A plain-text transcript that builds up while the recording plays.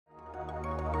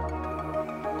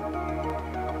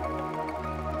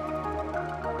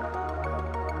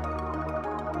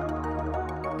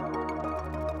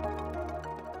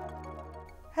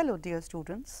Hello dear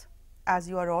students, as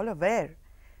you are all aware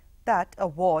that a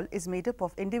wall is made up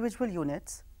of individual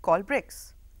units called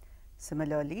bricks.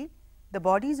 Similarly, the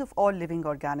bodies of all living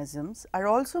organisms are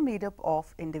also made up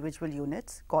of individual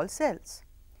units called cells.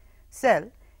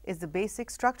 Cell is the basic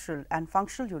structural and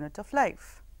functional unit of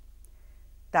life.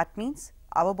 That means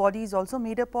our body is also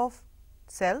made up of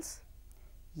cells?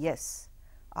 Yes,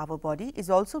 our body is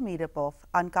also made up of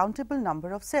uncountable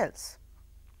number of cells.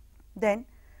 Then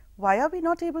why are we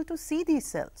not able to see these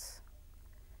cells?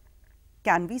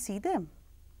 Can we see them?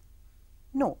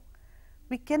 No,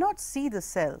 we cannot see the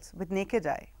cells with naked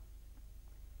eye.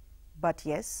 But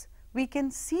yes, we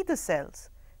can see the cells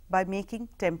by making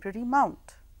temporary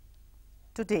mount.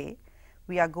 Today,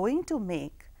 we are going to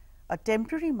make a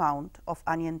temporary mount of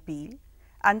onion peel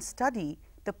and study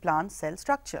the plant cell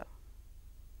structure.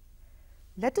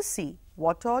 Let us see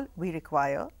what all we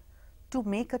require to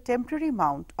make a temporary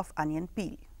mount of onion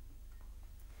peel.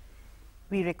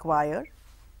 We require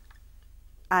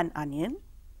an onion.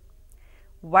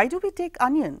 Why do we take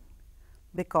onion?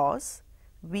 Because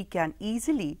we can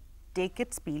easily take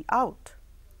its peel out.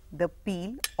 The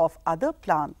peel of other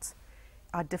plants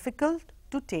are difficult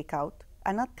to take out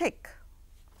and are thick.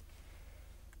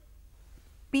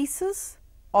 Pieces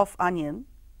of onion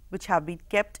which have been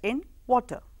kept in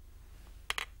water.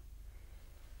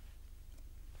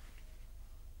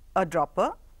 A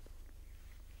dropper,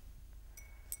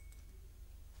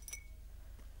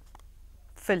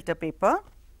 filter paper,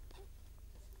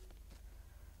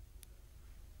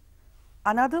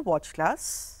 another watch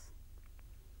glass,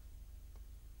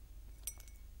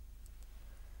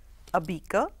 a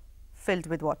beaker filled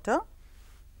with water,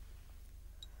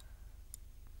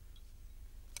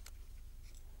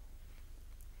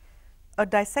 a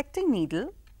dissecting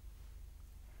needle,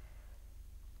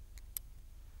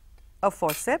 a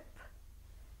forceps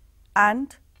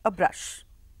and a brush.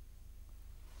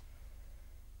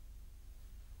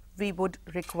 We would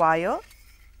require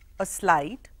a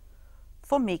slide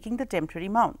for making the temporary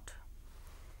mount.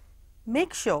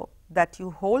 Make sure that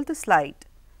you hold the slide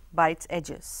by its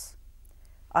edges,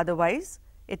 otherwise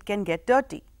it can get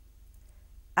dirty,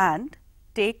 and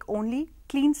take only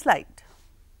clean slide.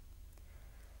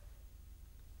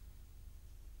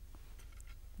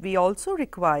 We also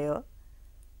require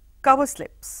cover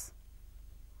slips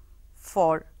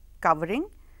for covering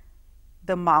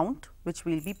the mount which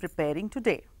we will be preparing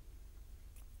today.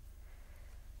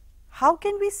 How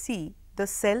can we see the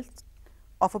cells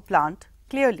of a plant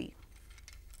clearly?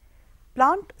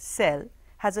 Plant cell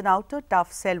has an outer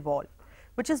tough cell wall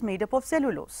which is made up of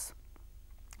cellulose.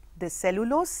 This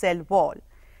cellulose cell wall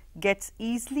gets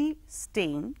easily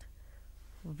stained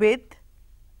with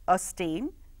a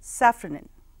stain safranin.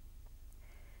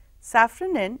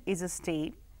 Safranin is a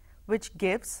stain which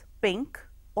gives pink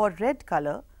or red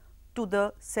color to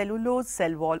the cellulose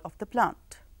cell wall of the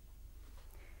plant.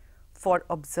 For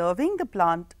observing the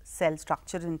plant cell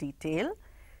structure in detail,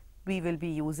 we will be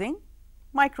using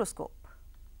microscope.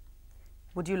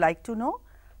 Would you like to know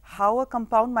how a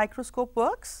compound microscope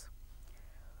works?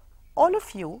 All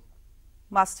of you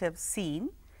must have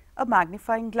seen a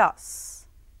magnifying glass.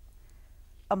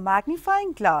 A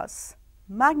magnifying glass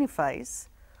magnifies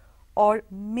or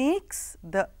makes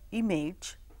the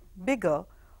image bigger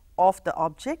of the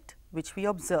object which we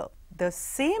observe. The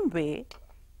same way,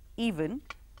 even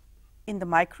in the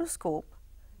microscope,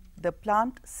 the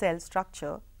plant cell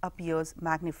structure appears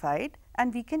magnified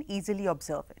and we can easily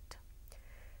observe it.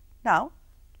 Now,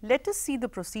 let us see the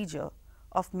procedure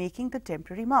of making the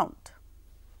temporary mount.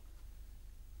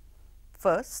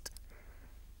 First,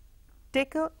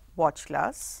 take a watch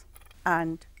glass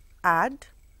and add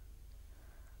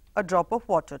a drop of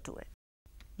water to it.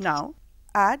 Now,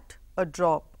 add a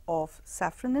drop of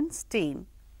safranin stain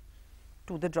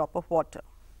to the drop of water.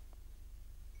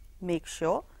 Make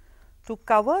sure to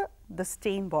cover the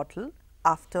stain bottle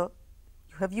after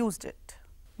you have used it.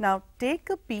 Now, take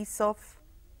a piece of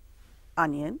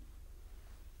onion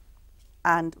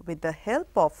and with the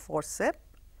help of forceps,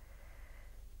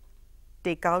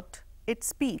 take out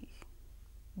its peel.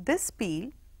 This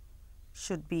peel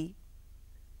should be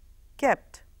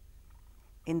kept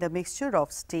in the mixture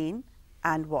of stain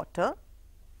and water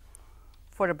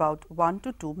for about 1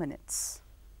 to 2 minutes.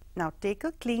 Now, take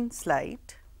a clean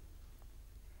slide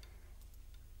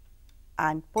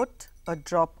and put a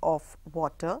drop of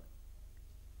water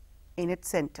in its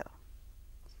center.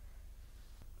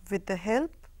 With the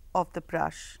help of the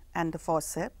brush and the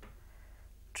forceps,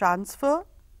 transfer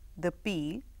the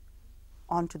peel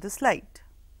onto the slide.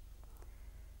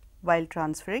 While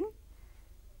transferring,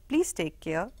 please take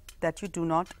care that you do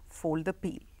not fold the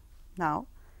peel. Now,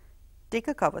 take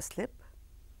a cover slip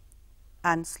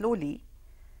and slowly,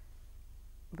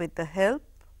 with the help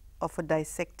of a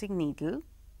dissecting needle,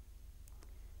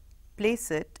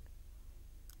 place it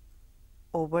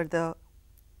over the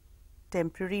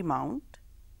temporary mount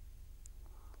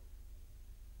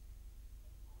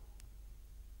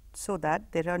so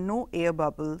that there are no air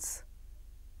bubbles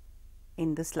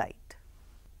in the slide.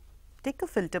 Take a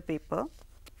filter paper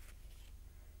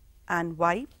and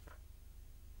wipe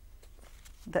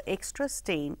the extra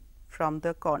stain from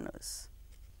the corners.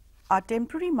 Our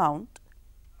temporary mount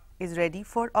is ready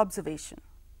for observation.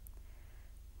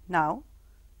 Now,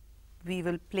 we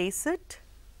will place it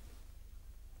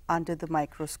under the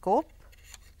microscope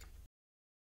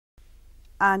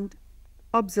and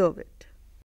observe it.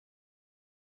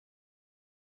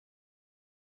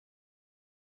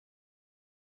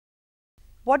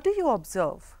 What do you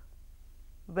observe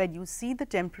when you see the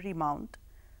temporary mount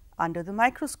under the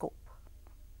microscope?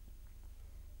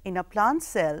 In a plant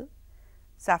cell,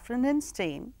 safranin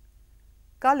stain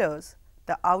colors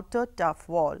the outer tough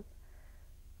wall,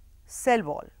 cell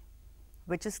wall,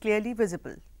 which is clearly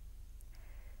visible.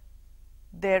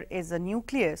 There is a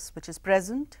nucleus which is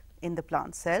present in the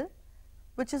plant cell,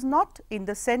 which is not in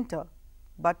the center,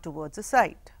 but towards the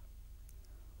side.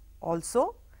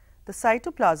 Also, the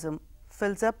cytoplasm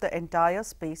fills up the entire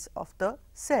space of the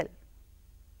cell.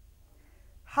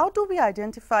 How do we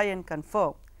identify and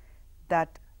confirm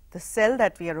that the cell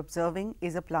that we are observing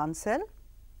is a plant cell?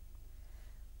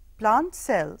 Plant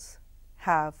cells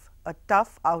have a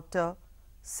tough outer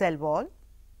cell wall.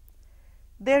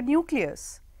 Their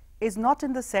nucleus is not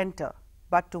in the center,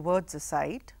 but towards the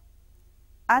side,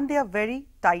 and they are very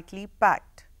tightly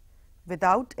packed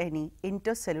without any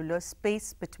intercellular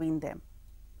space between them.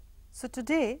 So,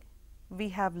 today we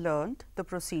have learned the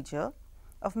procedure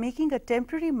of making a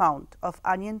temporary mount of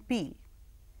onion peel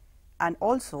and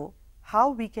also how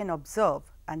we can observe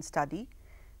and study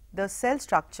the cell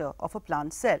structure of a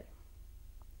plant cell.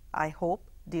 I hope,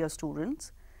 dear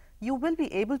students, you will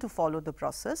be able to follow the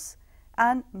process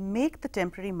and make the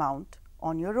temporary mount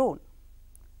on your own.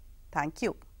 Thank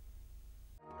you.